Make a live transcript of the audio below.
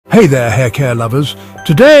Hey there, hair care lovers.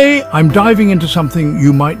 Today, I'm diving into something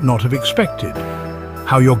you might not have expected.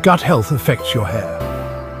 How your gut health affects your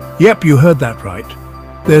hair. Yep, you heard that right.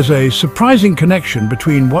 There's a surprising connection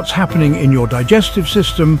between what's happening in your digestive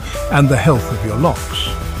system and the health of your locks.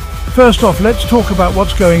 First off, let's talk about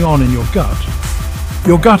what's going on in your gut.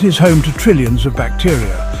 Your gut is home to trillions of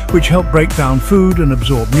bacteria, which help break down food and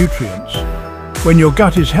absorb nutrients. When your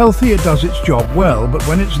gut is healthy, it does its job well, but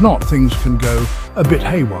when it's not, things can go a bit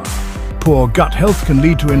haywire. Poor gut health can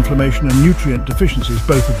lead to inflammation and nutrient deficiencies,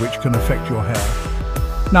 both of which can affect your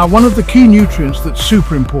hair. Now, one of the key nutrients that's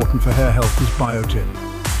super important for hair health is biotin.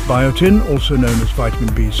 Biotin, also known as vitamin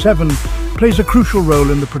B7, plays a crucial role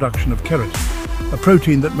in the production of keratin, a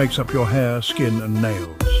protein that makes up your hair, skin and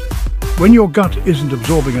nails. When your gut isn't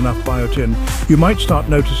absorbing enough biotin, you might start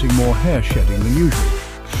noticing more hair shedding than usual.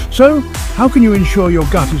 So, how can you ensure your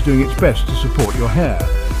gut is doing its best to support your hair?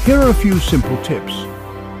 Here are a few simple tips.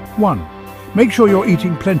 1. Make sure you're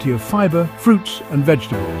eating plenty of fiber, fruits and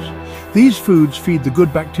vegetables. These foods feed the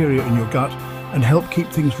good bacteria in your gut and help keep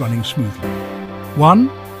things running smoothly.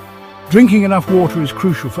 1. Drinking enough water is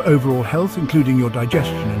crucial for overall health, including your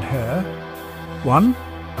digestion and hair. 1.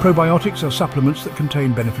 Probiotics are supplements that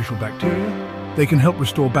contain beneficial bacteria. They can help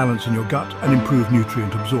restore balance in your gut and improve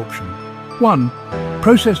nutrient absorption. 1.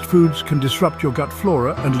 Processed foods can disrupt your gut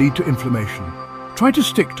flora and lead to inflammation. Try to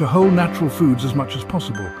stick to whole natural foods as much as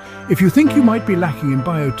possible. If you think you might be lacking in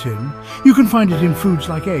biotin, you can find it in foods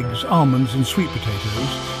like eggs, almonds and sweet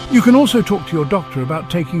potatoes. You can also talk to your doctor about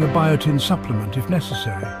taking a biotin supplement if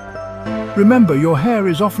necessary. Remember, your hair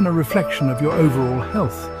is often a reflection of your overall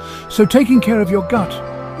health, so taking care of your gut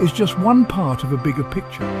is just one part of a bigger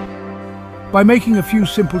picture. By making a few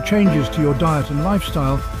simple changes to your diet and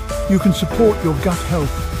lifestyle, you can support your gut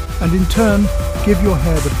health and in turn give your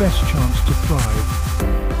hair the best chance to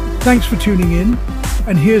thrive. Thanks for tuning in,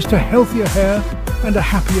 and here's to healthier hair and a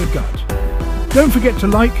happier gut. Don't forget to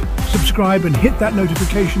like, subscribe and hit that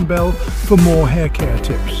notification bell for more hair care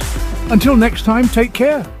tips. Until next time, take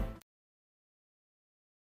care.